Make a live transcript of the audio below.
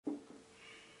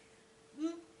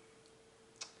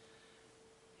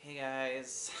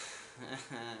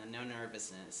No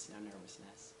nervousness, no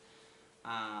nervousness.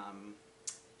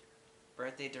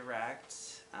 Birthday Direct,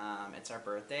 it's our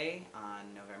birthday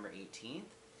on November 18th.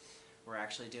 We're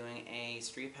actually doing a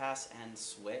Streetpass and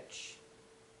Switch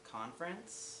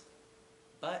conference.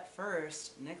 But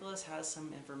first, Nicholas has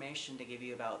some information to give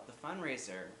you about the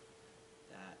fundraiser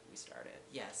that we started.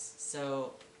 Yes,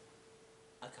 so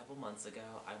a couple months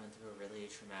ago, I went through a really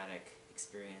traumatic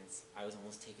experience. I was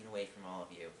almost taken away from all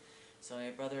of you. So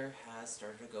my brother has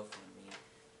started a GoFundMe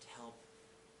to help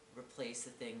replace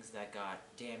the things that got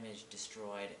damaged,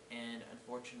 destroyed, and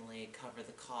unfortunately cover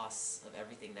the costs of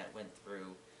everything that went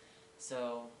through.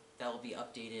 So that will be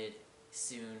updated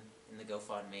soon in the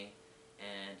GoFundMe,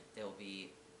 and they'll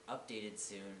be updated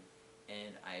soon,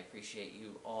 and I appreciate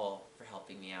you all for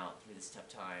helping me out through this tough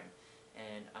time,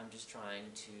 and I'm just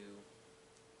trying to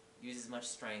use as much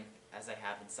strength as I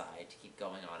have inside to keep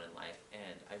going on in life,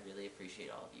 and I really appreciate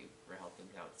all of you for helping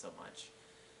me out so much.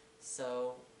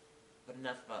 So, but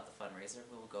enough about the fundraiser.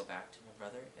 We will go back to my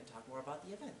brother and talk more about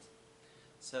the event.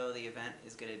 So the event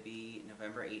is going to be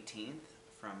November 18th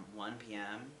from 1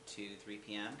 p.m. to 3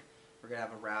 p.m. We're going to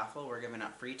have a raffle. We're giving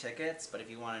out free tickets, but if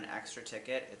you want an extra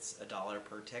ticket, it's $1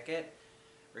 per ticket.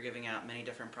 We're giving out many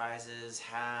different prizes,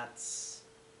 hats,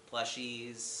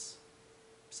 plushies,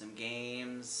 some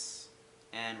games,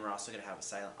 and we're also going to have a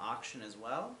silent auction as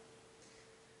well.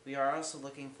 We are also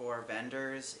looking for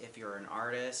vendors if you're an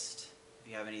artist, if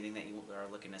you have anything that you are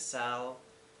looking to sell,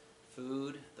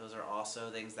 food. Those are also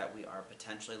things that we are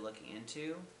potentially looking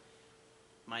into.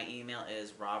 My email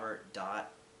is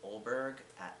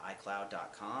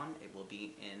robert.olberg@icloud.com. It will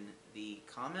be in the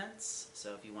comments,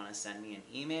 so if you want to send me an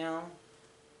email,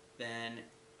 then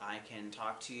I can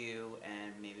talk to you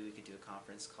and maybe we could do a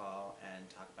conference call and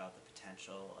talk about the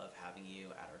potential of having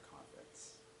you at our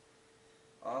conference.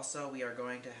 Also, we are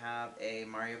going to have a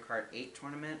Mario Kart 8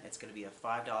 tournament. It's going to be a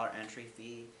 $5 entry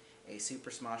fee, a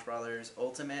Super Smash Bros.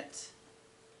 Ultimate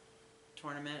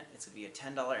tournament. It's going to be a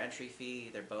 $10 entry fee.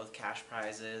 They're both cash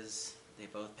prizes. They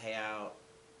both pay out.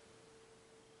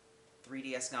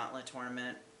 3DS Gauntlet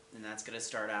tournament, and that's going to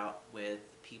start out with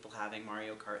people having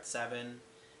Mario Kart 7.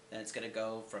 Then it's going to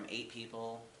go from 8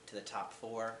 people to the top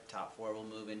 4. Top 4 will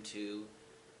move into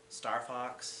Star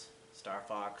Fox. Star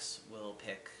Fox will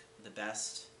pick the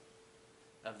best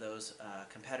of those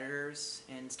competitors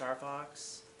in Star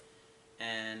Fox.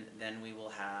 And then we will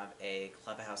have a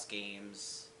Clubhouse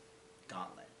Games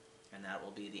Gauntlet. And that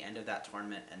will be the end of that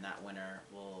tournament, and that winner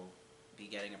will be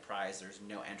getting a prize. There's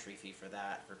no entry fee for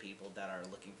that for people that are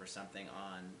looking for something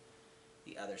on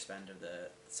the other side of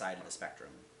the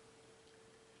spectrum.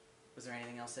 Was there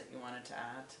anything else that you wanted to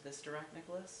add to this direct,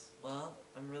 Nicholas? Well,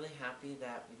 I'm really happy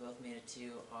that we both made it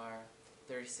to our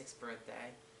 36th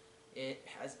birthday. It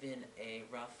has been a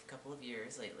rough couple of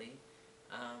years lately.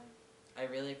 I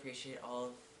really appreciate all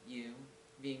of you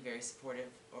being very supportive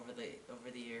over the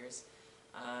years.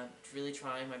 Really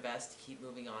trying my best to keep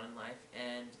moving on in life,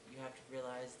 and you have to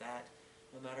realize that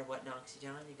no matter what knocks you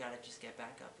down, you gotta just get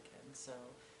back up again. So,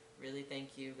 really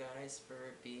thank you guys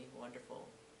for being wonderful,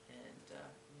 and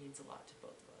it means a lot to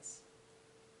both of us.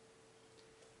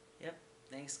 Yep.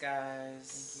 Thanks,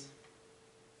 guys. Thank you.